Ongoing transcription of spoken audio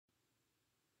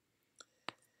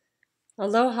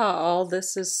Aloha all,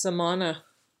 this is Samana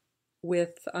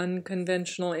with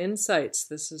Unconventional Insights.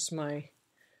 This is my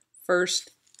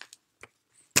first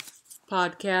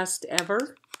podcast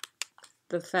ever.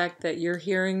 The fact that you're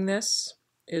hearing this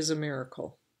is a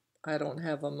miracle. I don't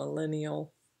have a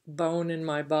millennial bone in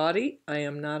my body. I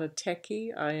am not a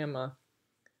techie. I am a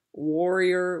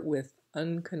warrior with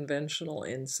unconventional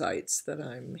insights that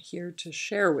I'm here to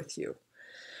share with you.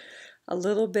 A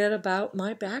little bit about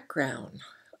my background.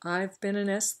 I've been an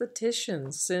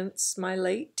esthetician since my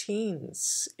late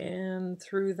teens, and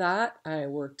through that I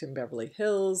worked in Beverly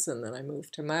Hills, and then I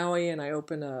moved to Maui and I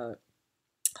opened a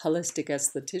holistic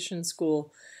esthetician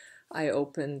school. I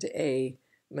opened a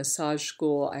massage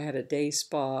school. I had a day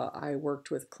spa. I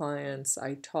worked with clients.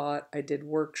 I taught. I did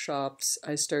workshops.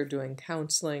 I started doing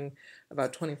counseling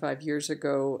about 25 years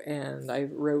ago, and I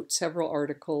wrote several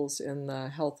articles in the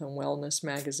health and wellness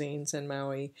magazines in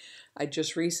Maui. I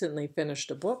just recently finished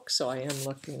a book, so I am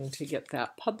looking to get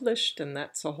that published, and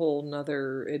that's a whole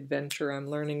nother adventure I'm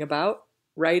learning about.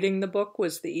 Writing the book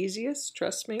was the easiest,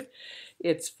 trust me.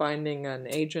 It's finding an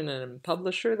agent and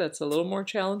publisher that's a little more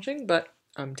challenging, but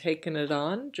I'm taking it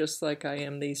on just like I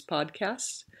am these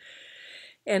podcasts.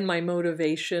 And my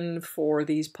motivation for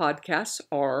these podcasts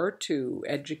are to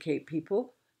educate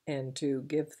people and to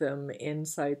give them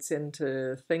insights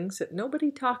into things that nobody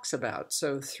talks about.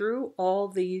 So through all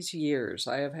these years,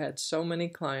 I have had so many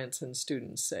clients and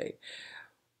students say,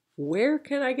 where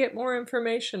can I get more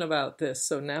information about this?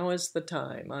 So now is the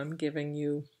time. I'm giving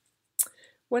you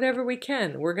whatever we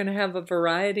can. We're going to have a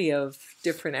variety of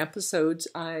different episodes.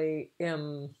 I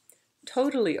am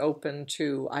totally open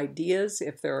to ideas.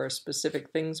 If there are specific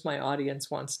things my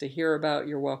audience wants to hear about,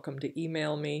 you're welcome to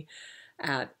email me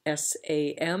at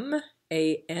samana@spaluna,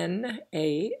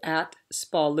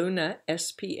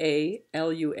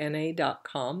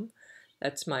 spaluna.com.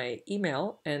 That's my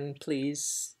email, and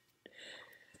please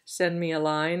send me a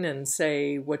line and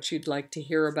say what you'd like to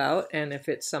hear about, and if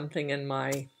it's something in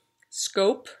my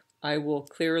scope, I will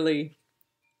clearly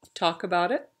talk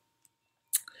about it.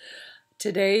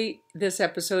 Today, this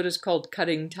episode is called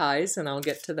Cutting Ties, and I'll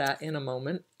get to that in a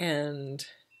moment, and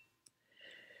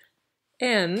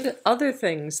other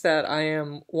things that I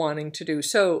am wanting to do.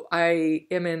 So I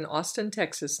am in Austin,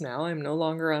 Texas now. I'm no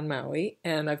longer on Maui,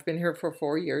 and I've been here for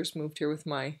 4 years, moved here with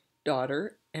my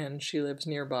daughter, and she lives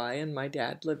nearby, and my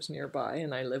dad lives nearby,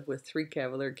 and I live with 3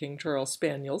 Cavalier King Charles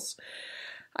Spaniels.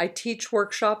 I teach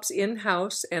workshops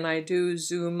in-house, and I do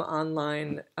Zoom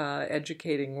online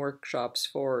educating workshops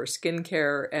for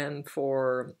skincare and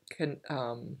for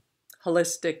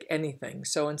holistic anything.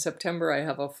 So in September, I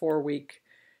have a 4-week,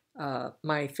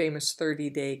 my famous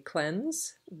 30-day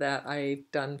cleanse that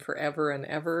I've done forever and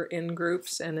ever in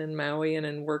groups and in Maui and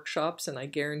in workshops, and I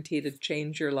guarantee to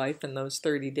change your life in those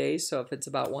 30 days. So if it's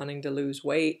about wanting to lose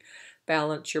weight,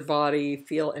 balance your body,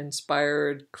 feel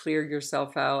inspired, clear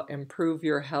yourself out, improve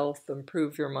your health,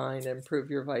 improve your mind,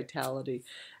 improve your vitality,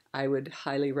 I would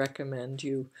highly recommend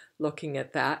you looking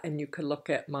at that. And you could look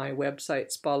at my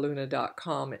website,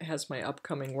 spaluna.com. It has my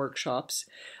upcoming workshops.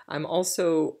 I'm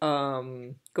also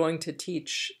going to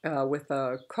teach with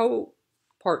a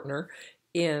co-partner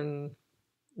in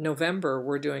November.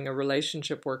 We're doing a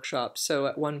relationship workshop. So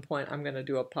at one point, I'm going to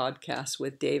do a podcast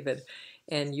with David,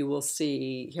 and you will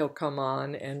see he'll come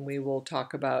on and we will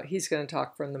talk about, he's going to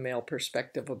talk from the male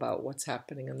perspective about what's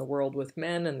happening in the world with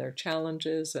men and their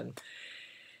challenges and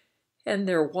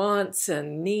their wants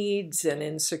and needs and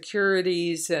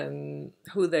insecurities and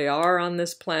who they are on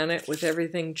this planet with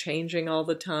everything changing all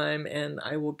the time. And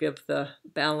I will give the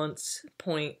balance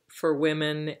point for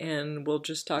women, and we'll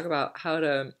just talk about how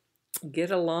to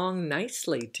get along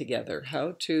nicely together,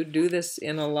 how to do this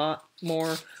in a lot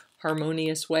more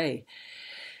harmonious way.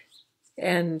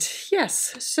 And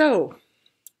yes, so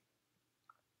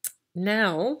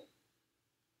now,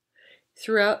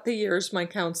 throughout the years, my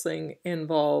counseling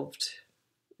involved,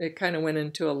 it kind of went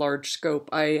into a large scope.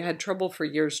 I had trouble for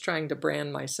years trying to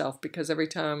brand myself, because every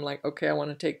time I'm like, okay, I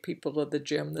want to take people to the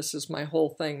gym. This is my whole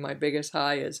thing. My biggest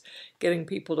high is getting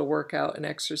people to work out and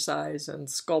exercise and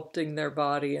sculpting their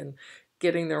body and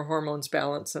getting their hormones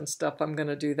balanced and stuff. I'm going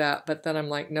to do that. But then I'm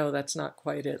like, no, that's not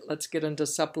quite it. Let's get into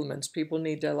supplements. People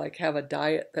need to have a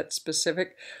diet that's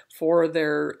specific for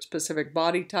their specific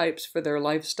body types, for their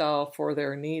lifestyle, for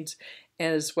their needs,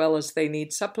 as well as they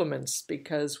need supplements,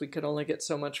 because we could only get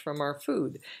so much from our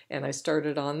food. And I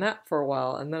started on that for a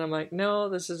while. And then I'm like, no,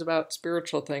 this is about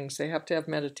spiritual things. They have to have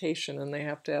meditation, and they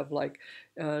have to have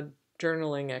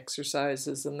journaling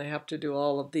exercises and they have to do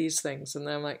all of these things. And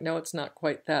then I'm like, no, it's not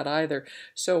quite that either.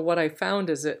 So what I found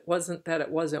is it wasn't that it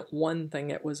wasn't one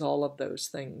thing, it was all of those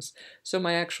things. So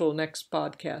my actual next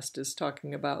podcast is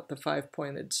talking about the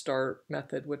 5-pointed star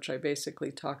method, which I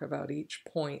basically talk about each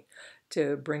point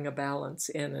to bring a balance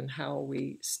in and how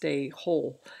we stay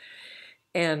whole.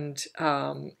 And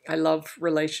I love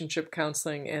relationship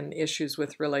counseling and issues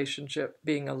with relationship.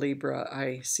 Being a Libra,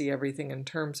 I see everything in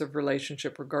terms of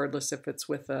relationship, regardless if it's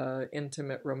with an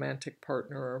intimate romantic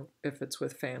partner or if it's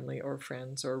with family or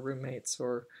friends or roommates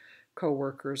or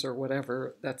co-workers or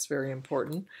whatever. That's very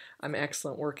important. I'm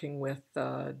excellent working with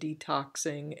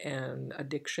detoxing and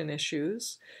addiction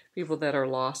issues. People that are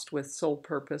lost with soul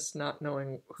purpose, not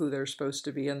knowing who they're supposed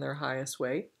to be in their highest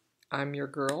way. I'm your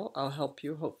girl. I'll help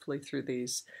you hopefully through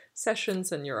these sessions,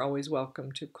 and you're always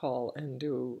welcome to call and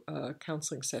do a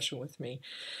counseling session with me.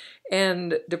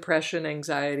 And depression,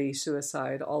 anxiety,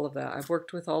 suicide, all of that. I've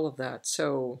worked with all of that.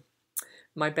 So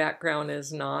my background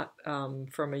is not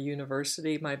from a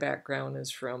university. My background is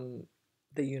from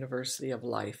the University of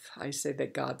Life. I say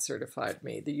that God certified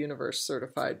me. The universe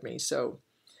certified me. So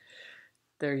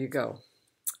there you go.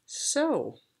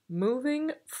 So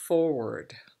moving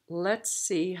forward. Let's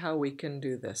see how we can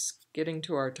do this, getting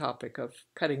to our topic of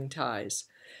cutting ties.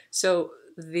 So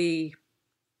the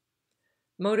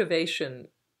motivation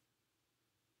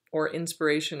or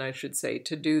inspiration, I should say,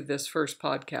 to do this first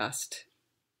podcast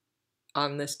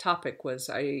on this topic was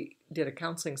I did a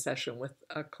counseling session with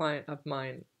a client of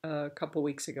mine a couple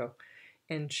weeks ago,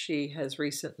 and she has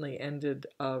recently ended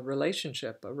a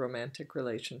relationship, a romantic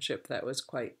relationship that was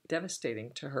quite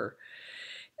devastating to her.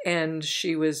 And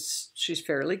she's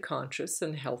fairly conscious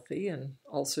and healthy and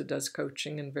also does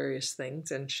coaching and various things.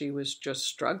 And she was just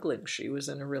struggling. She was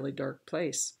in a really dark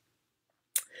place.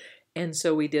 And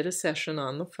so we did a session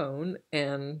on the phone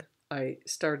and I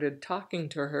started talking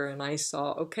to her and I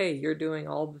saw, okay, you're doing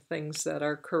all the things that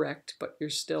are correct, but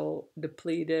you're still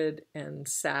depleted and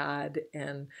sad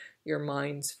and your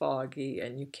mind's foggy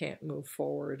and you can't move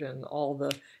forward and all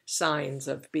the signs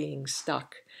of being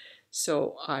stuck.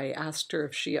 So I asked her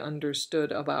if she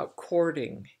understood about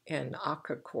cording and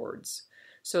aka cords.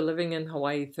 So living in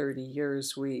Hawaii 30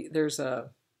 years, there's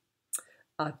a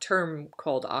term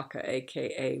called aka,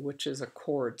 aka, which is a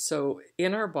cord. So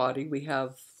in our body, we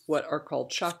have what are called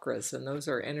chakras, and those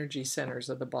are energy centers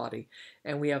of the body.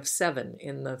 And we have 7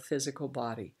 in the physical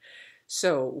body.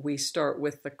 So we start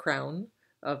with the crown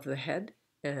of the head,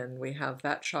 and we have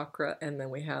that chakra, and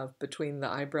then we have between the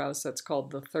eyebrows, that's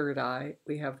called the third eye.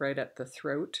 We have right at the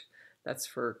throat, that's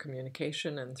for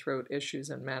communication and throat issues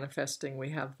and manifesting.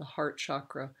 We have the heart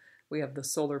chakra, we have the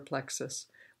solar plexus,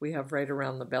 we have right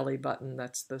around the belly button,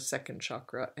 that's the second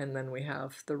chakra, and then we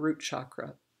have the root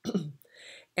chakra.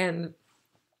 And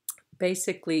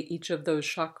basically, each of those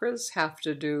chakras have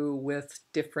to do with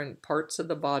different parts of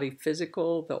the body,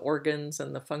 physical, the organs,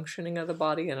 and the functioning of the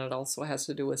body, and it also has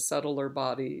to do with subtler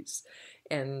bodies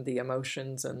and the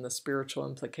emotions and the spiritual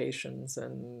implications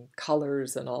and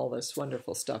colors and all this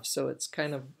wonderful stuff. So it's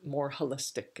kind of more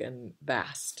holistic and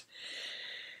vast.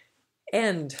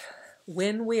 And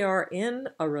when we are in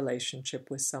a relationship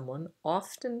with someone,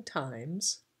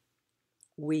 oftentimes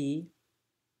we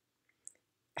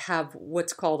have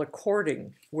what's called a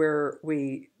cording, where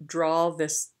we draw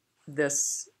this,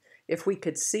 if we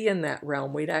could see in that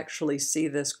realm, we'd actually see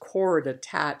this cord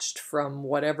attached from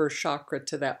whatever chakra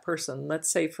to that person.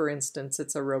 Let's say, for instance,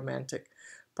 it's a romantic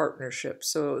partnership.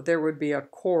 So there would be a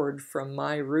cord from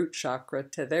my root chakra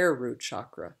to their root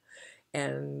chakra.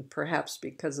 And perhaps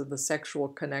because of the sexual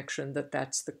connection,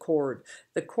 that's the cord.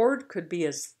 The cord could be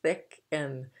as thick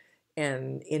and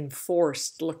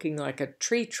enforced, looking like a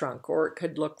tree trunk, or it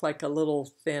could look like a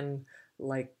little thin,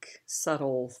 like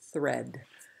subtle thread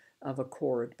of a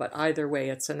cord. But either way,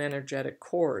 it's an energetic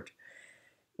cord.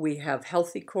 We have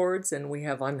healthy cords and we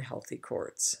have unhealthy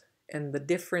cords. And the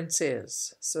difference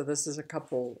is, so this is a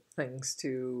couple things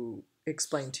to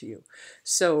explain to you.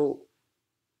 So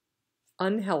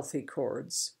unhealthy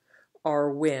cords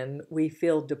are when we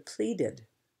feel depleted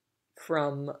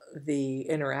from the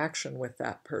interaction with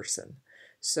that person.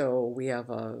 So we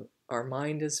have our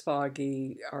mind is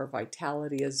foggy, our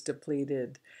vitality is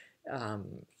depleted,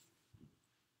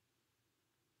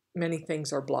 many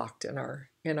things are blocked in our,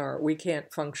 we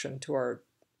can't function to our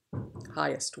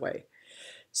highest way.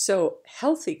 So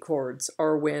healthy cords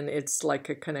are when it's like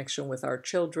a connection with our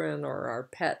children or our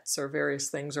pets or various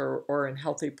things, or in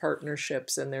healthy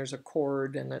partnerships, and there's a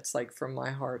cord and it's like from my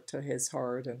heart to his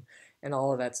heart and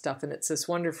all of that stuff. And it's this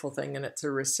wonderful thing, and it's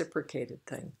a reciprocated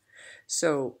thing.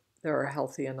 So there are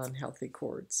healthy and unhealthy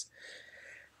cords.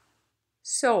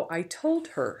 So I told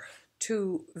her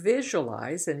to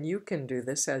visualize, and you can do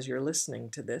this as you're listening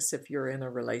to this if you're in a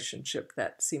relationship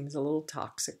that seems a little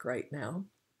toxic right now,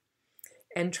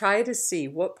 and try to see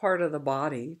what part of the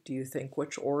body do you think,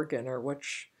 which organ or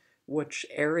which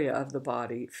area of the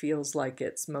body feels like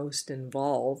it's most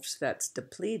involved, that's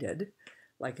depleted.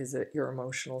 Like, is it your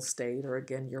emotional state, or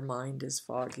again, your mind is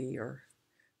foggy, or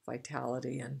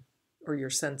vitality, and or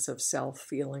your sense of self,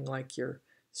 feeling like you're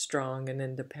strong and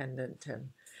independent,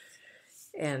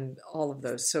 and all of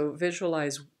those. So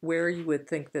visualize where you would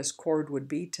think this cord would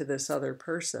be to this other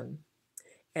person,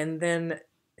 and then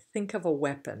think of a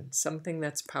weapon, something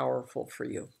that's powerful for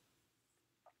you.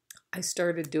 I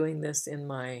started doing this in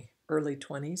my early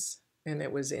 20s, and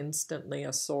it was instantly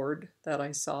a sword that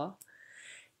I saw.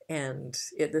 And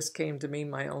this came to me,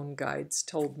 my own guides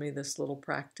told me this little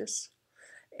practice.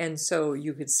 And so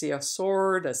you could see a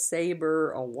sword, a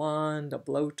saber, a wand, a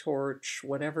blowtorch,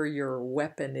 whatever your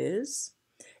weapon is.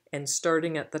 And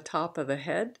starting at the top of the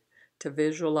head, to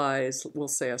visualize, we'll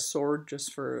say a sword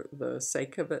just for the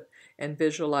sake of it, and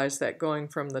visualize that going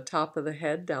from the top of the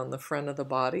head down the front of the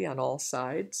body on all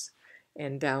sides,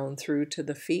 and down through to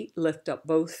the feet. Lift up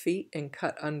both feet and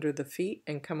cut under the feet,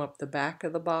 and come up the back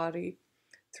of the body,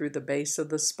 through the base of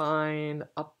the spine,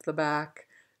 up the back,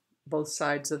 both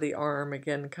sides of the arm,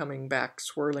 again coming back,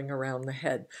 swirling around the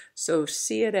head. So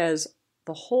see it as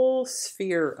the whole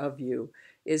sphere of you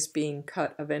is being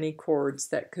cut of any cords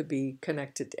that could be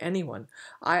connected to anyone.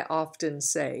 I often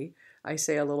say, I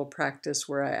say a little practice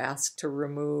where I ask to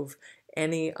remove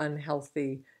any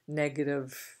unhealthy,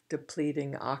 negative,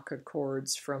 depleting Akka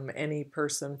cords from any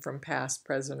person from past,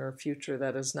 present, or future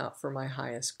that is not for my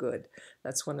highest good.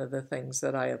 That's one of the things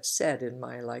that I have said in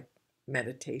my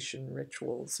meditation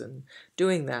rituals and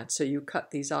doing that. So you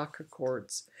cut these Akka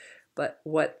cords. But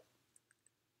what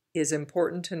is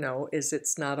important to know is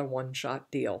it's not a one-shot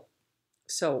deal.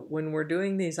 So when we're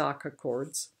doing these Akka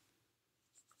cords,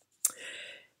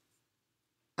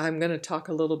 I'm going to talk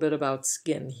a little bit about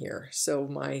skin here. So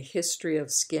my history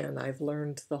of skin, I've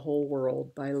learned the whole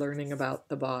world by learning about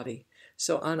the body.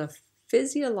 So on a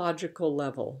physiological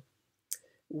level,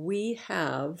 we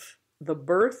have the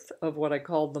birth of what I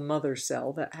call the mother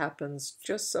cell that happens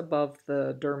just above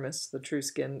the dermis, the true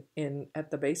skin,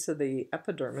 at the base of the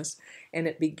epidermis, and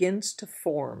it begins to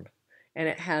form. And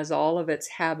it has all of its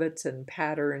habits and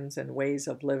patterns and ways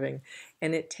of living.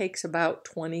 And it takes about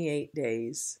 28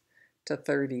 days to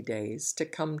 30 days to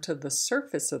come to the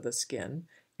surface of the skin,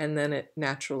 and then it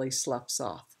naturally sloughs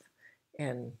off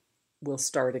and will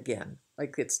start again.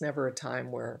 Like, it's never a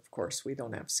time where, of course, we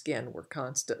don't have skin. We're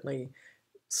constantly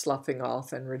sloughing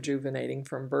off and rejuvenating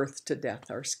from birth to death,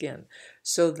 our skin.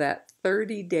 So that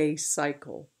 30-day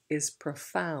cycle is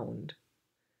profound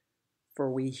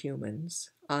for we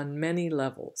humans on many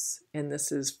levels, and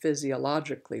this is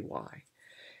physiologically why.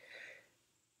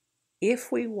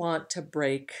 If we want to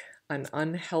break an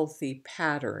unhealthy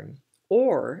pattern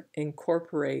or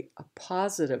incorporate a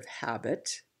positive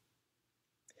habit,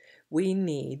 we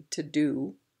need to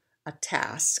do a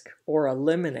task or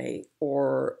eliminate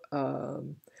or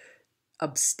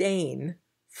abstain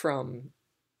from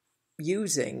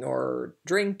using or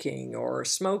drinking or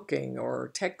smoking or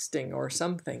texting or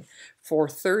something for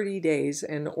 30 days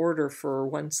in order for,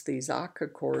 once these Akka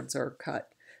cords are cut,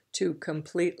 to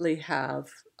completely have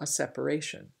a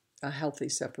separation, a healthy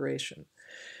separation.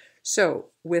 So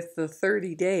with the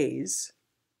 30 days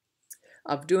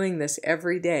of doing this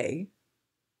every day,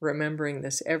 remembering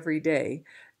this every day,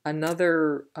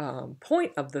 another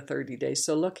point of the 30 days,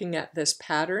 so looking at this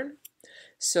pattern,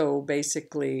 so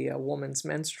basically a woman's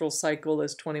menstrual cycle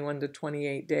is 21 to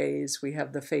 28 days. We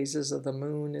have the phases of the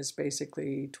moon is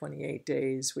basically 28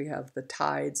 days. We have the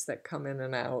tides that come in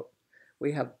and out.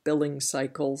 We have billing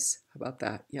cycles. How about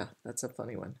that? Yeah, that's a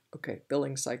funny one. Okay,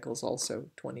 billing cycles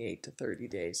also 28 to 30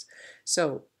 days.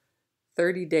 So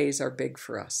 30 days are big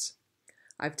for us.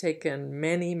 I've taken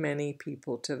many, many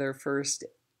people to their first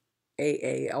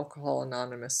AA, Alcohol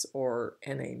Anonymous, or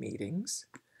NA meetings.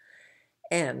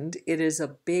 And it is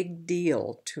a big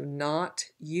deal to not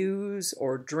use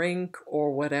or drink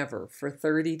or whatever for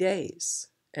 30 days.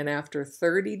 And after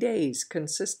 30 days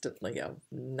consistently of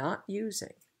not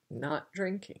using, not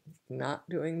drinking, not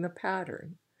doing the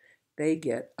pattern, they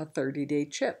get a 30-day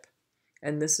chip.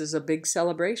 And this is a big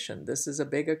celebration. This is a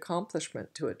big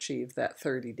accomplishment to achieve that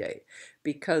 30-day.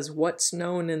 Because what's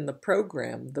known in the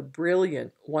program, the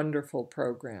brilliant, wonderful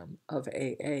program of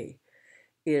AA,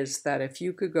 is that if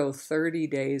you could go 30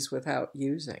 days without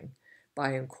using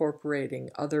by incorporating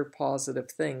other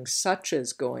positive things, such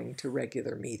as going to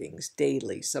regular meetings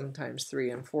daily, sometimes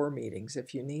 3 and 4 meetings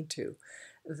if you need to,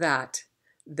 that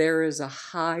there is a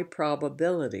high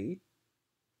probability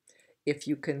if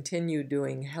you continue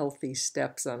doing healthy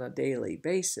steps on a daily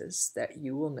basis, that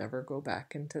you will never go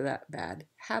back into that bad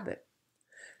habit.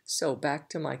 So back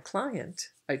to my client,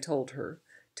 I told her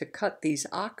to cut these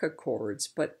aka cords,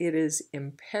 but it is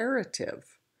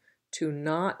imperative to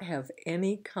not have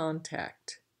any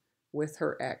contact with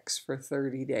her ex for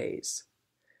 30 days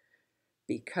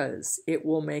because it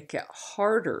will make it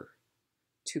harder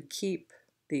to keep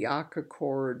the aka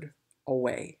cord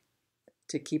away,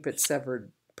 to keep it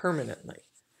severed permanently.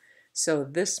 So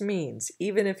this means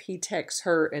even if he texts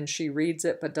her and she reads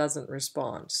it but doesn't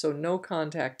respond, so no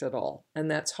contact at all,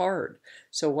 and that's hard.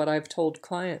 So what I've told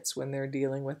clients when they're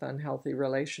dealing with unhealthy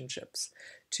relationships,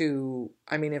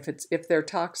 if they're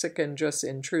toxic and just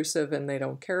intrusive and they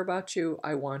don't care about you,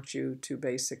 I want you to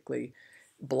basically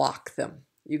block them.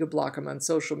 You could block them on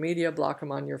social media, block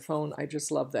them on your phone. I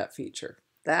just love that feature.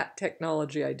 That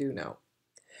technology I do know.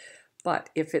 But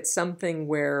if it's something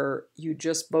where you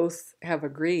just both have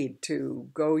agreed to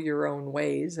go your own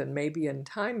ways, and maybe in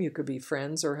time you could be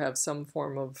friends or have some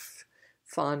form of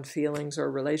fond feelings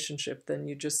or relationship, then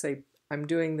you just say, I'm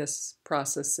doing this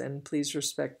process and please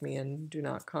respect me and do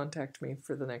not contact me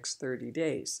for the next 30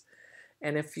 days.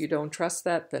 And if you don't trust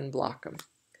that, then block them.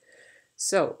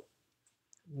 So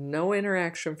no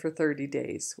interaction for 30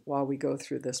 days while we go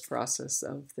through this process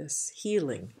of this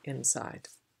healing inside.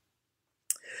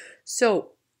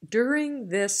 So during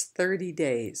this 30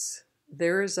 days,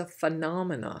 there is a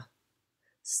phenomena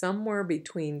somewhere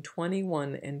between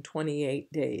 21 and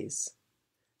 28 days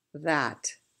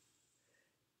that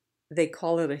they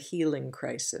call it a healing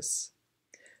crisis.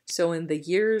 So in the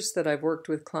years that I've worked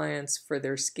with clients for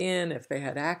their skin, if they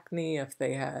had acne, if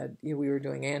they had, we were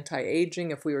doing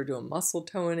anti-aging, if we were doing muscle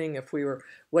toning, if we were,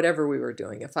 whatever we were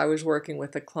doing. If I was working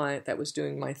with a client that was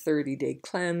doing my 30-day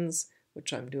cleanse,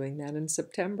 which I'm doing that in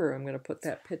September. I'm going to put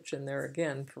that pitch in there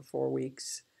again for 4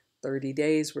 weeks. 30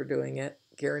 days we're doing it,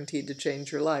 guaranteed to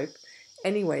change your life.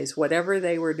 Anyways, whatever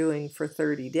they were doing for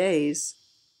 30 days,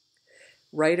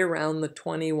 right around the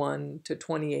 21 to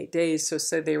 28 days, so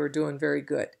say they were doing very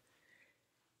good.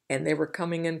 And they were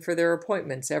coming in for their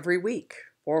appointments every week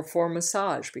or for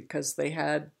massage because they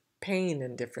had pain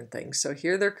and different things. So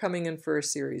here they're coming in for a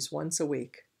series once a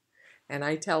week. And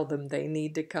I tell them they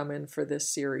need to come in for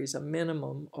this series a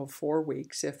minimum of 4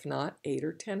 weeks, if not 8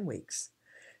 or 10 weeks.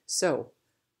 So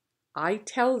I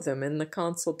tell them in the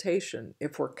consultation,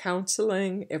 if we're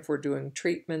counseling, if we're doing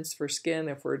treatments for skin,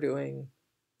 if we're doing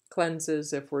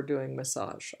cleanses, if we're doing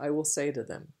massage, I will say to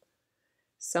them,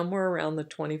 somewhere around the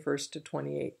 21st to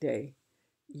 28th day,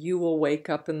 you will wake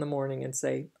up in the morning and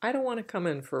say, I don't want to come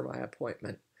in for my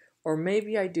appointment. Or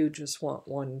maybe I do just want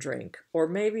one drink. Or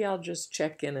maybe I'll just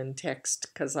check in and text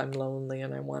because I'm lonely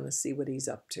and I want to see what he's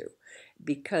up to.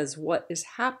 Because what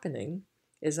is happening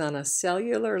is on a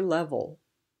cellular level,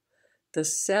 the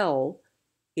cell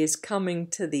is coming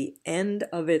to the end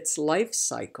of its life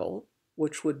cycle,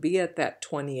 which would be at that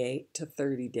 28 to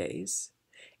 30 days.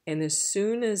 And as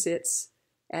soon as it's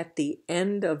at the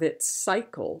end of its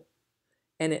cycle,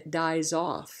 and it dies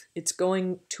off, it's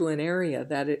going to an area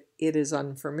that it is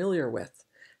unfamiliar with.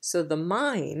 So the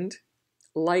mind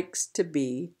likes to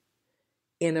be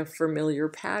in a familiar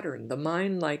pattern. The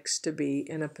mind likes to be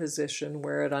in a position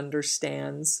where it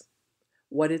understands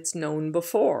what it's known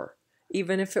before,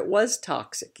 even if it was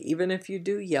toxic, even if you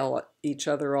do yell at each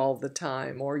other all the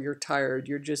time, or you're tired,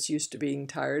 you're just used to being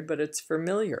tired, but it's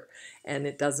familiar, and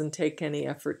it doesn't take any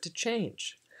effort to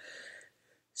change.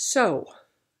 So,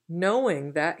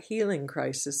 knowing that healing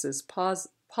crisis is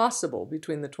possible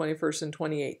between the 21st and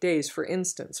 28 days, for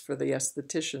instance, for the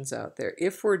estheticians out there,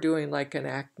 if we're doing like an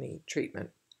acne treatment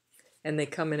and they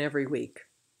come in every week,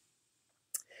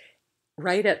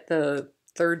 right at the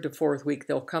 3rd to 4th week,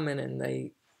 they'll come in and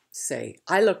they say,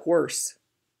 I look worse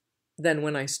than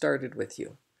when I started with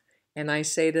you. And I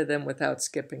say to them without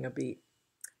skipping a beat,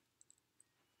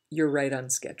 you're right on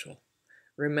schedule.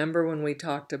 Remember when we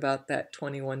talked about that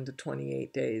 21 to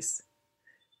 28 days?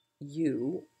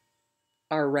 You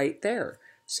are right there.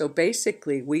 So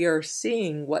basically, we are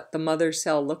seeing what the mother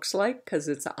cell looks like because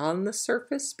it's on the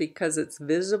surface, because it's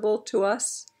visible to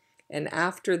us. And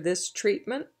after this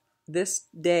treatment, this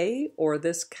day, or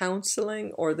this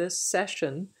counseling, or this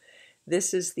session,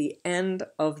 this is the end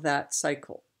of that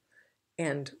cycle.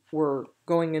 And we're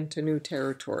going into new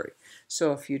territory.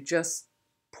 So if you just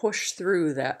push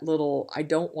through that little, I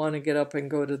don't want to get up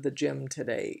and go to the gym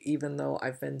today, even though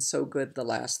I've been so good the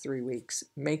last 3 weeks.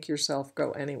 Make yourself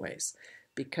go anyways,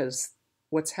 because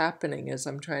what's happening is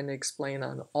I'm trying to explain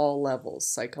on all levels,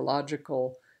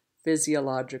 psychological,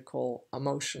 physiological,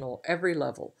 emotional, every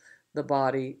level. The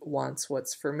body wants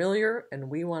what's familiar, and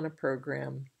we want to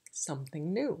program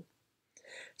something new.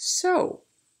 So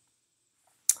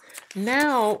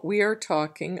now we are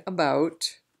talking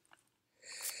about,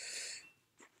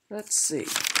 let's see,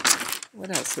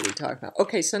 what else are we talking about?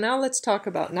 Okay, so now let's talk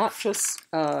about not just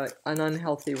an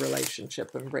unhealthy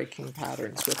relationship and breaking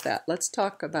patterns with that. Let's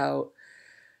talk about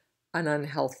an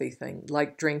unhealthy thing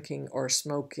like drinking or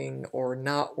smoking or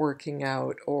not working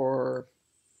out or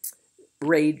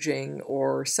raging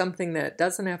or something that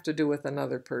doesn't have to do with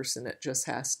another person. It just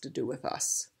has to do with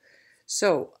us.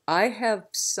 So I have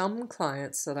some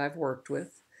clients that I've worked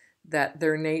with that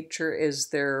their nature is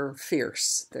they're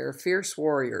fierce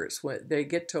warriors. When they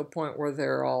get to a point where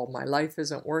they're all, my life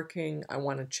isn't working, I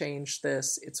want to change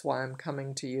this, it's why I'm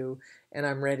coming to you, and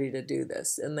I'm ready to do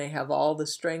this. And they have all the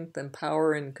strength and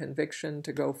power and conviction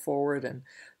to go forward, and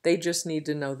they just need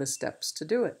to know the steps to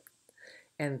do it.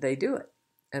 And they do it,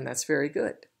 and that's very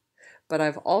good. But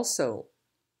I've also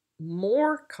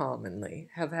more commonly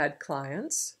have had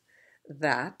clients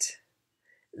that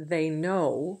they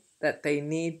know that they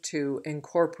need to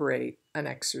incorporate an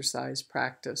exercise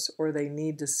practice, or they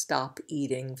need to stop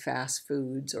eating fast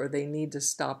foods, or they need to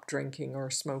stop drinking or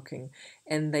smoking,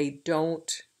 and they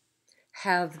don't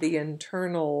have the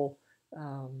internal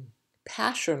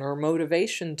passion or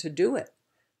motivation to do it.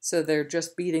 So they're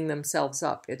just beating themselves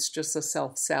up. It's just a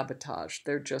self-sabotage.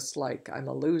 They're just like, I'm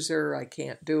a loser, I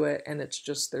can't do it, and it's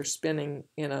just they're spinning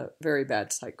in a very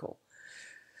bad cycle.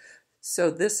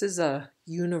 So this is a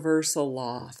universal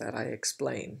law that I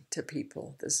explain to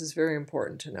people. This is very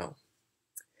important to know.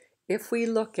 If we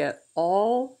look at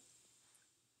all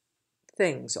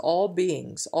things, all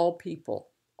beings, all people,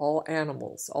 all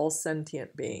animals, all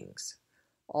sentient beings,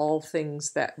 all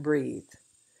things that breathe,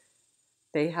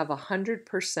 they have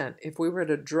 100%. If we were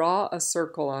to draw a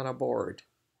circle on a board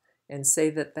and say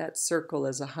that that circle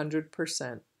is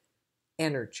 100%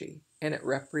 energy and it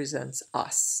represents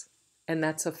us, and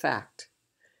that's a fact.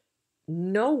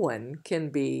 No one can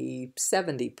be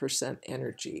 70%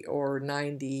 energy or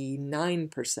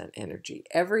 99% energy.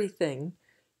 Everything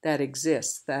that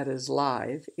exists, that is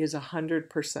live, is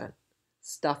 100%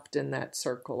 stuffed in that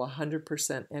circle,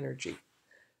 100% energy,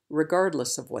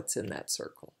 regardless of what's in that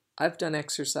circle. I've done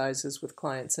exercises with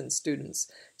clients and students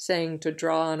saying to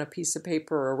draw on a piece of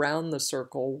paper around the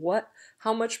circle,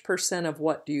 how much percent of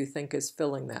what do you think is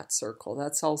filling that circle?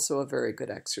 That's also a very good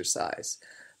exercise.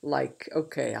 Like,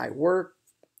 okay, I work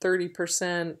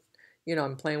 30%,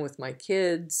 I'm playing with my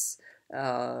kids,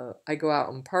 I go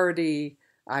out and party,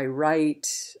 I write,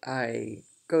 I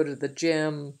go to the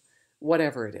gym,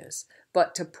 whatever it is.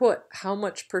 But to put how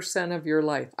much percent of your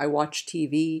life, I watch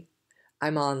TV,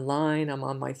 I'm online, I'm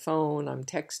on my phone, I'm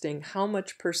texting, how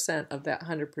much percent of that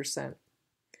 100%,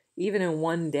 even in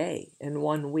one day, in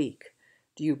 1 week,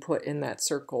 do you put in that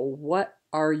circle? What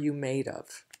are you made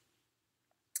of?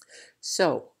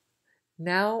 So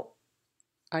now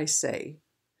I say,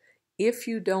 if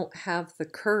you don't have the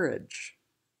courage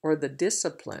or the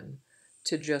discipline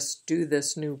to just do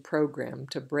this new program,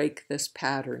 to break this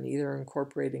pattern, either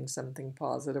incorporating something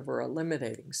positive or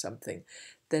eliminating something,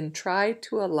 then try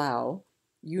to allow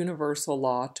universal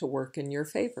law to work in your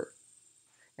favor.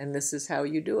 And this is how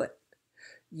you do it.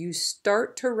 You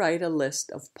start to write a list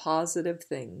of positive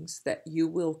things that you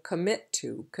will commit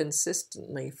to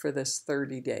consistently for this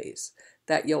 30 days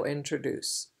that you'll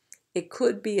introduce. It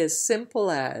could be as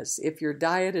simple as, if your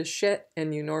diet is shit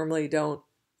and you normally don't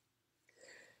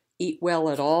eat well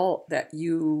at all, that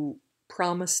you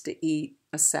promise to eat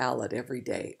a salad every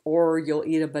day, or you'll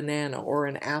eat a banana or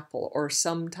an apple or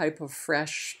some type of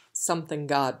fresh something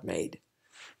God made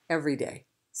every day.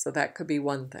 So that could be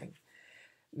one thing.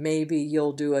 Maybe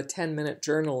you'll do a 10-minute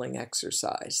journaling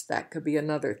exercise. That could be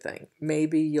another thing.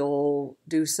 Maybe you'll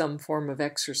do some form of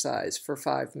exercise for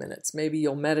 5 minutes. Maybe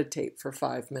you'll meditate for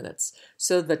 5 minutes.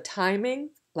 So the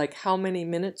timing, like how many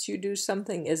minutes you do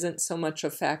something, isn't so much a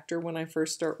factor when I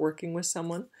first start working with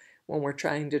someone. When we're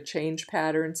trying to change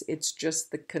patterns, it's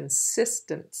just the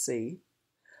consistency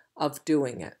of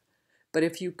doing it. But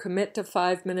if you commit to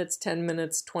 5 minutes, 10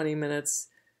 minutes, 20 minutes,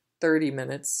 30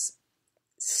 minutes,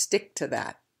 stick to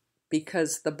that,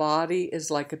 because the body is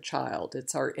like a child.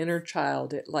 It's our inner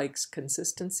child. It likes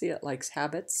consistency. It likes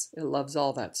habits. It loves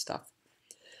all that stuff.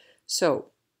 So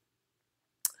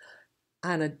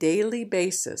on a daily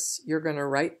basis, you're going to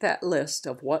write that list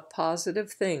of what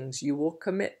positive things you will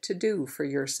commit to do for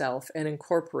yourself and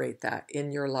incorporate that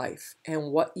in your life.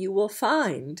 And what you will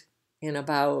find in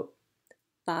about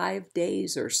 5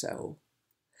 days or so,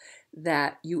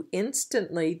 that you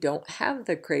instantly don't have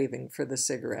the craving for the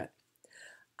cigarette.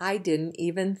 I didn't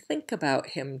even think about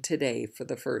him today for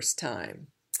the first time.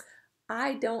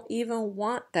 I don't even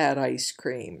want that ice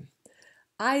cream.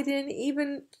 I didn't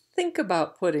even think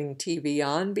about putting TV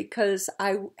on because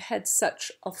I had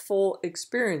such a full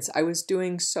experience. I was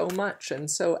doing so much and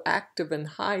so active and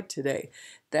high today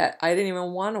that I didn't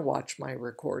even want to watch my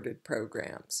recorded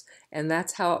programs. And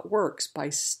that's how it works, by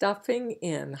stuffing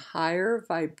in higher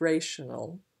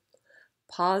vibrational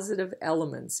positive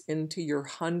elements into your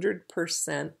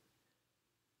 100%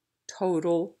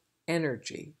 total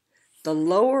energy. The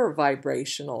lower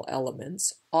vibrational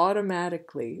elements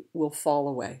automatically will fall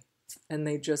away, and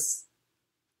they just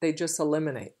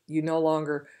eliminate. You no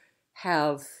longer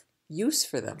have use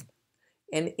for them,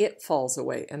 and it falls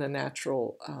away in a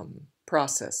natural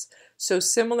process. So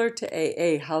similar to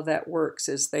AA, how that works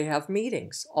is they have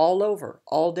meetings all over,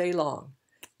 all day long.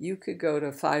 You could go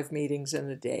to 5 meetings in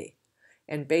a day.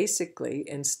 And basically,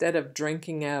 instead of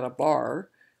drinking at a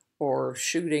bar or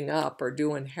shooting up or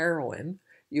doing heroin,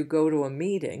 you go to a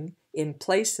meeting. In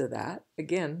place of that,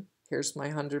 again, here's my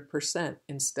 100%.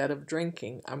 Instead of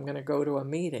drinking, I'm going to go to a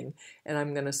meeting and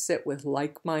I'm going to sit with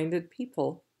like-minded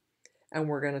people, and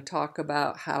we're going to talk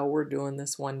about how we're doing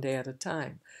this one day at a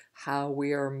time, how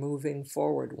we are moving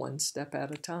forward one step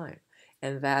at a time.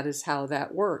 And that is how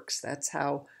that works. That's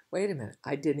how, wait a minute,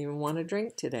 I didn't even want to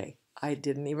drink today. I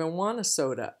didn't even want a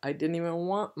soda. I didn't even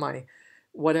want my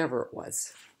whatever it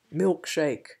was,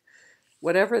 milkshake,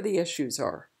 whatever the issues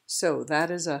are. So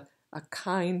that is a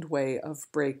kind way of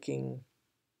breaking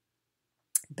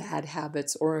bad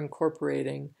habits or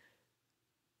incorporating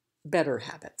better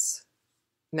habits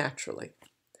naturally.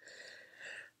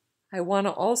 I want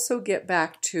to also get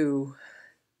back to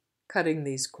cutting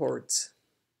these cords.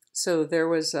 So there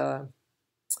was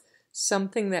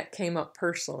something that came up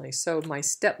personally. So my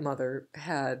stepmother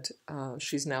had,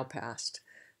 she's now passed,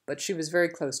 but she was very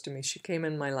close to me. She came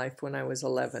in my life when I was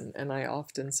 11, and I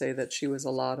often say that she was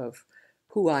a lot of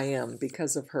who I am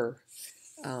because of her.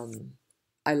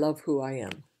 I love who I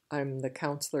am. I'm the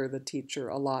counselor, the teacher,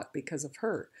 a lot because of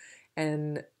her.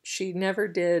 And she never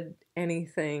did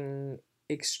anything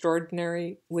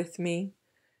extraordinary with me,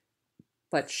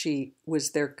 but she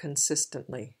was there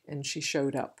consistently, and she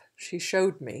showed up. She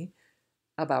showed me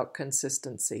about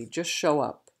consistency. Just show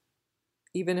up.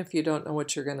 Even if you don't know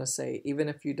what you're going to say, even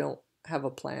if you don't have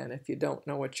a plan, if you don't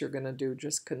know what you're going to do,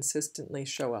 just consistently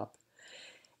show up.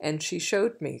 And she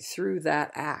showed me through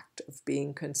that act of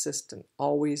being consistent,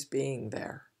 always being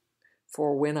there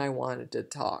for when I wanted to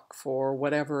talk, for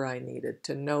whatever I needed,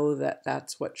 to know that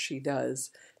that's what she does,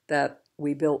 that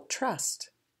we built trust.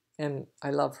 And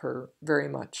I love her very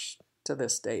much to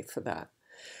this day for that.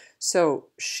 So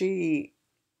she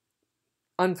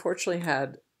unfortunately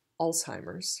had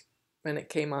Alzheimer's, and it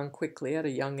came on quickly at a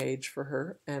young age for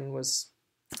her and was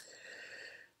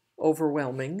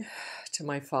overwhelming to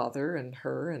my father and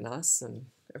her and us and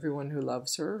everyone who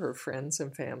loves her, her friends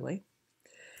and family.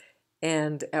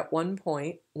 And at one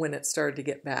point, when it started to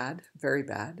get bad, very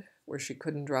bad, where she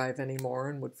couldn't drive anymore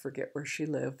and would forget where she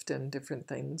lived and different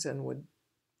things and would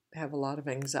have a lot of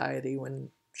anxiety when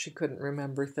she couldn't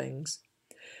remember things,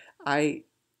 I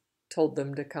told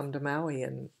them to come to Maui,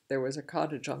 and there was a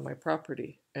cottage on my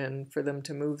property, and for them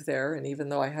to move there. And even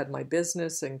though I had my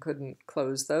business and couldn't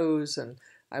close those, and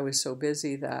I was so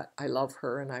busy, that I love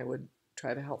her and I would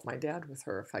try to help my dad with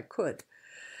her if I could.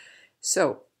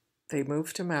 So they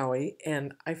moved to Maui,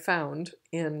 and I found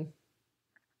and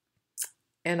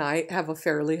I have a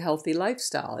fairly healthy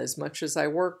lifestyle. As much as I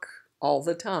work all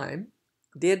the time,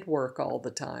 did work all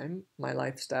the time, my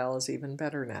lifestyle is even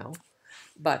better now.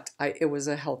 But it was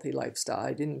a healthy lifestyle.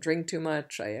 I didn't drink too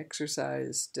much. I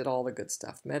exercised, did all the good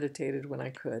stuff, meditated when I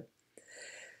could.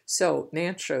 So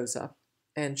Nance shows up,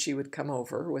 and she would come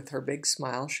over with her big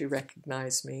smile. She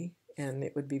recognized me, and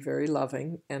it would be very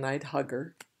loving, and I'd hug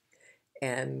her,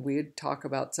 and we'd talk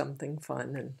about something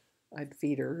fun, and I'd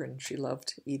feed her, and she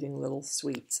loved eating little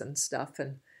sweets and stuff.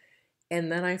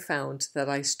 And then I found that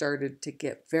I started to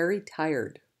get very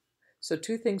tired. So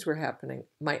 2 things were happening.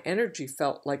 My energy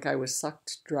felt like I was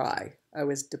sucked dry. I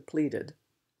was depleted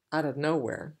out of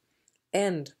nowhere.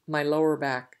 And my lower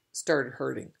back started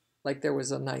hurting, like there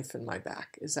was a knife in my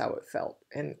back is how it felt.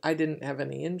 And I didn't have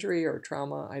any injury or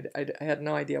trauma. I had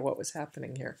no idea what was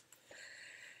happening here.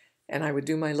 And I would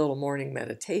do my little morning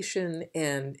meditation,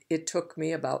 and it took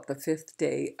me about the 5th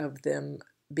day of them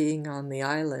being on the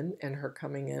island and her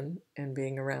coming in and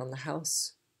being around the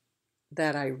house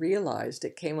that I realized,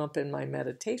 it came up in my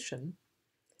meditation,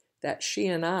 that she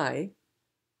and I,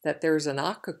 that there's an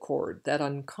akka cord that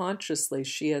unconsciously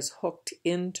she has hooked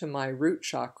into my root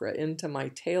chakra, into my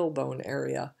tailbone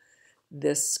area,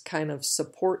 this kind of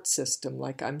support system,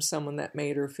 like I'm someone that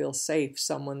made her feel safe,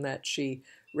 someone that she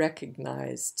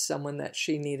recognized, someone that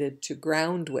she needed to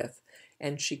ground with.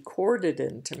 and she corded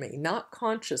into me, not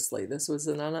consciously. This was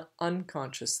an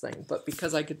unconscious thing, but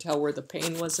because I could tell where the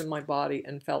pain was in my body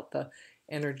and felt the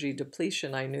energy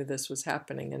depletion, I knew this was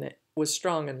happening, and it was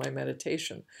strong in my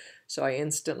meditation. So I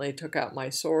instantly took out my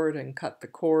sword and cut the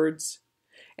cords.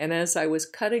 And as I was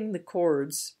cutting the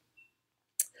cords,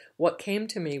 what came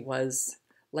to me was,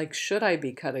 like, should I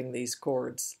be cutting these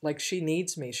cords? Like, she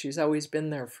needs me. She's always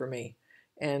been there for me.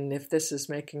 And if this is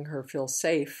making her feel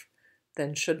safe,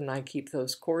 then shouldn't I keep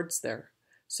those cords there?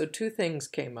 So two things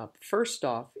came up. First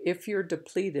off, if you're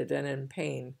depleted and in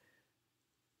pain,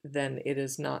 then it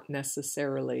is not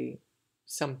necessarily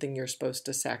something you're supposed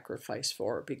to sacrifice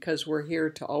for, because we're here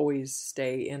to always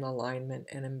stay in alignment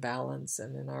and in balance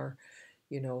and in our,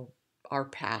 our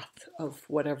path of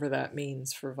whatever that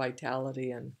means for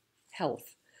vitality and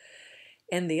health.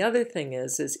 And the other thing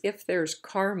is if there's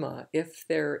karma, if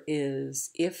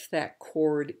that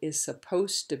cord is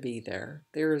supposed to be there,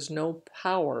 there is no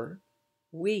power.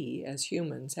 We as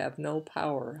humans have no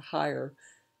power higher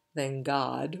than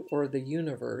God or the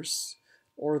universe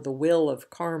or the will of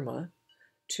karma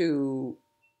to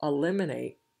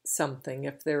eliminate something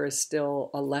if there is still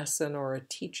a lesson or a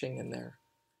teaching in there.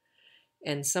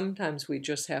 And sometimes we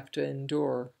just have to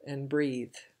endure and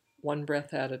breathe one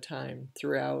breath at a time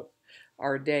throughout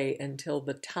our day until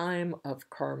the time of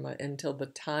karma, until the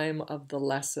time of the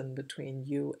lesson between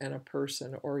you and a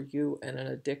person or you and an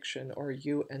addiction or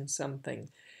you and something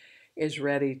is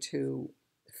ready to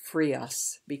free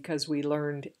us, because we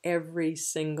learned every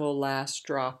single last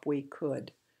drop we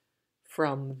could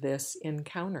from this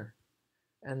encounter.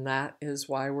 And that is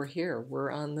why we're here.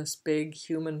 We're on this big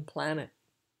human planet,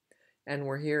 and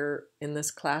we're here in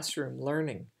this classroom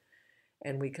learning.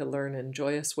 And we can learn in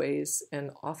joyous ways, and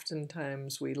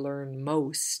oftentimes we learn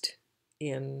most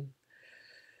in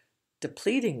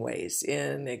depleting ways,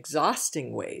 in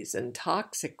exhausting ways, and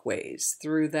toxic ways,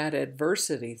 through that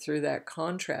adversity, through that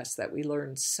contrast, that we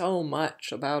learn so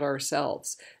much about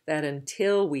ourselves, that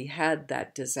until we had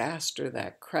that disaster,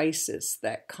 that crisis,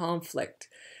 that conflict,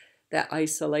 that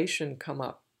isolation come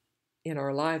up in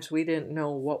our lives, we didn't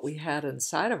know what we had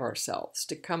inside of ourselves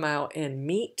to come out and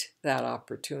meet that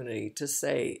opportunity to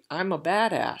say, I'm a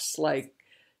badass. Like,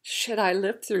 shit, I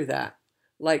lived through that.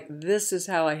 Like, this is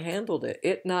how I handled it.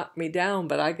 It knocked me down,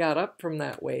 but I got up from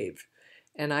that wave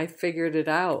and I figured it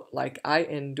out. Like, I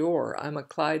endure. I'm a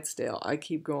Clydesdale. I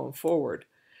keep going forward.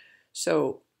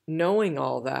 So knowing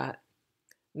all that,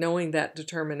 knowing that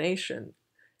determination,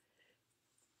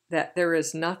 that there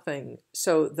is nothing.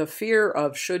 So the fear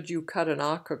of, should you cut an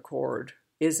akka cord?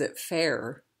 Is it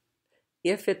fair?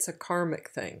 If it's a karmic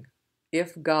thing,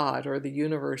 if God or the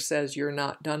universe says you're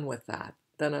not done with that,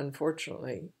 then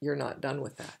unfortunately you're not done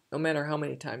with that, no matter how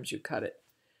many times you cut it.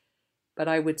 But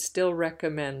I would still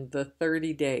recommend the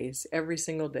 30 days, every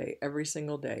single day,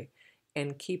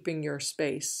 and keeping your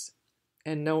space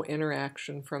and no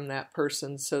interaction from that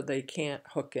person so they can't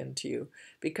hook into you.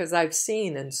 Because I've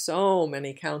seen in so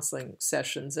many counseling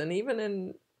sessions, and even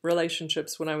in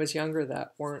relationships when I was younger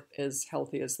that weren't as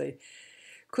healthy as they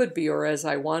could be or as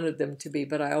I wanted them to be,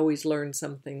 but I always learned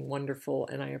something wonderful,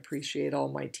 and I appreciate all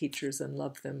my teachers and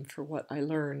love them for what I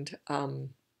learned,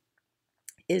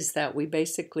 is that we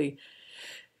basically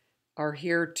are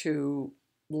here to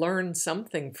learn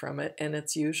something from it, and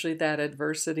it's usually that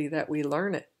adversity that we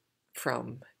learn it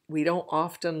from. We don't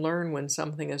often learn when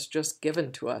something is just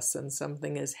given to us and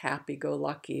something is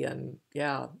happy-go-lucky and,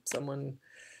 yeah, someone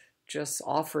just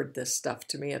offered this stuff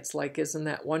to me. It's like, isn't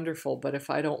that wonderful? But if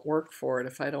I don't work for it,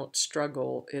 if I don't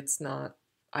struggle, it's not,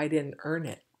 I didn't earn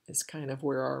it, is kind of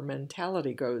where our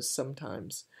mentality goes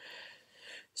sometimes.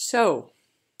 So,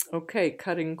 okay,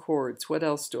 cutting cords. What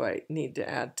else do I need to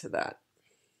add to that?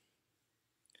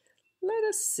 Let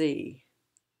us see.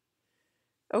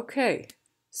 Okay,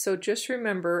 so just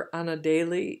remember on a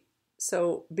daily,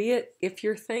 so be it, if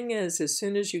your thing is as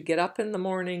soon as you get up in the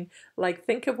morning, like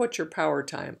think of what's your power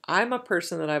time. I'm a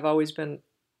person that I've always been,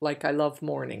 like, I love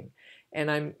morning, and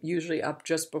I'm usually up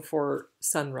just before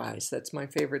sunrise. That's my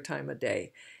favorite time of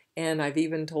day. And I've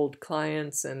even told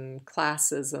clients and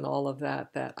classes and all of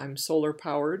that I'm solar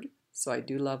powered. So I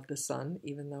do love the sun,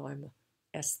 even though I'm an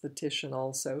esthetician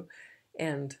also.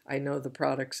 And I know the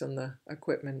products and the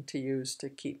equipment to use to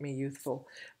keep me youthful.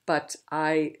 But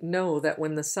I know that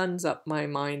when the sun's up, my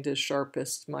mind is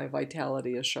sharpest, my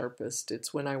vitality is sharpest.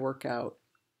 It's when I work out.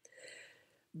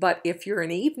 But if you're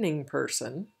an evening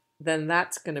person, then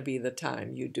that's going to be the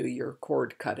time you do your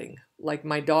cord cutting. Like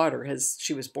my daughter,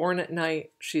 she was born at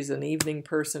night. She's an evening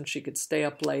person. She could stay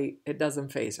up late. It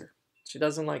doesn't faze her. She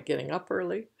doesn't like getting up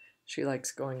early. She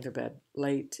likes going to bed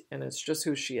late, and it's just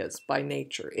who she is by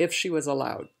nature, if she was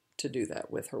allowed to do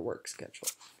that with her work schedule.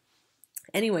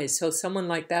 Anyway, so someone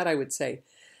like that, I would say,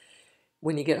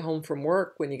 when you get home from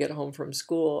work, when you get home from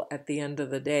school, at the end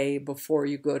of the day, before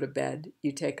you go to bed,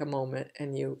 you take a moment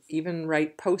and you even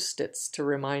write Post-its to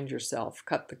remind yourself,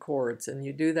 cut the cords, and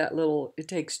you do that little, it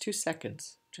takes 2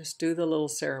 seconds. Just do the little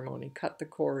ceremony, cut the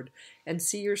cord, and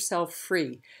see yourself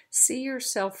free. See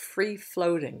yourself free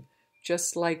floating,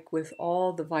 just like with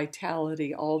all the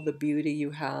vitality, all the beauty you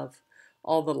have,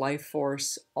 all the life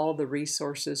force, all the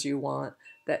resources you want,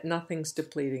 that nothing's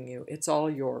depleting you. It's all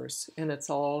yours, and it's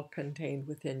all contained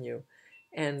within you.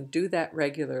 And do that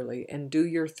regularly, and do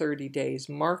your 30 days.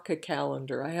 Mark a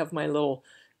calendar. I have my little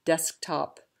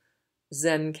desktop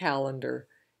Zen calendar,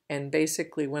 and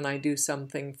basically when I do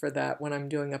something for that, when I'm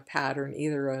doing a pattern,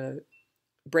 either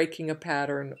breaking a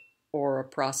pattern or a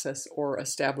process or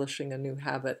establishing a new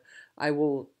habit, I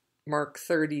will mark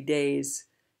 30 days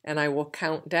and I will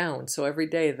count down. So every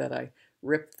day that I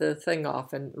rip the thing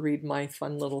off and read my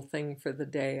fun little thing for the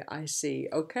day, I see,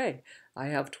 okay, I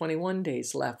have 21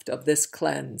 days left of this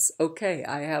cleanse. Okay,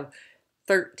 I have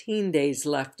 13 days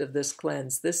left of this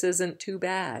cleanse. This isn't too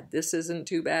bad. This isn't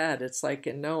too bad. It's like,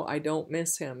 and no, I don't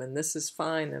miss him, and this is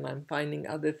fine, and I'm finding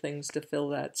other things to fill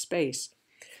that space.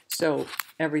 So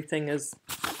everything is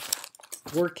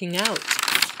working out.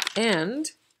 And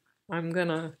I'm going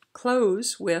to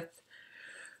close with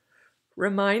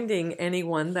reminding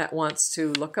anyone that wants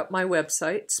to look up my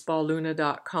website,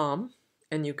 spaluna.com,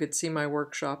 and you could see my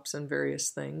workshops and various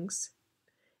things,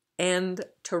 and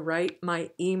to write my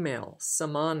email,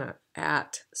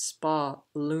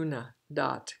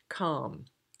 samana@spaluna.com,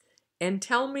 and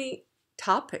tell me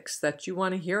topics that you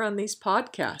want to hear on these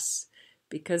podcasts,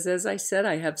 because as I said,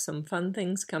 I have some fun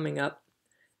things coming up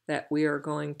that we are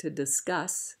going to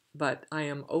discuss, but I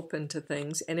am open to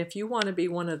things. And if you want to be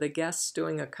one of the guests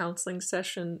doing a counseling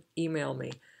session, email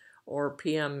me or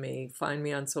PM me, find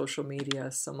me on social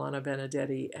media, Samana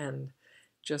Benedetti, and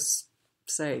just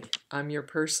say, I'm your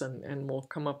person, and we'll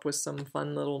come up with some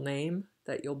fun little name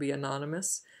that you'll be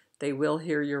anonymous. They will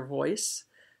hear your voice.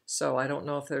 So I don't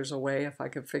know if there's a way, if I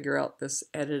could figure out this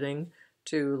editing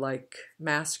to like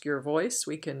mask your voice,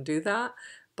 we can do that.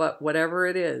 But whatever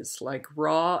it is, like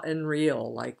raw and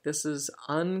real, like this is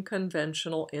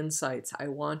unconventional insights. I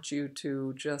want you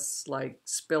to just like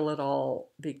spill it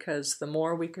all, because the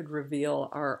more we could reveal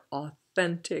our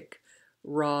authentic,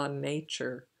 raw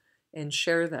nature and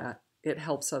share that, it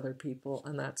helps other people.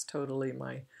 And that's totally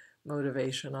my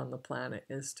motivation on the planet,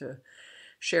 is to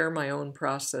share my own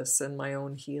process and my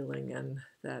own healing, and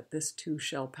that this too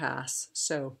shall pass.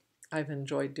 So I've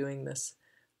enjoyed doing this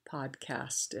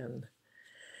podcast, and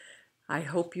I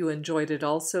hope you enjoyed it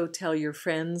also. Tell your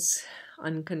friends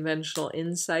unconventional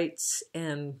insights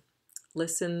and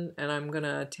listen, and I'm going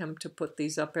to attempt to put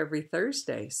these up every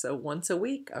Thursday. So once a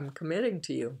week, I'm committing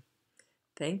to you.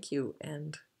 Thank you,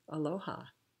 and aloha.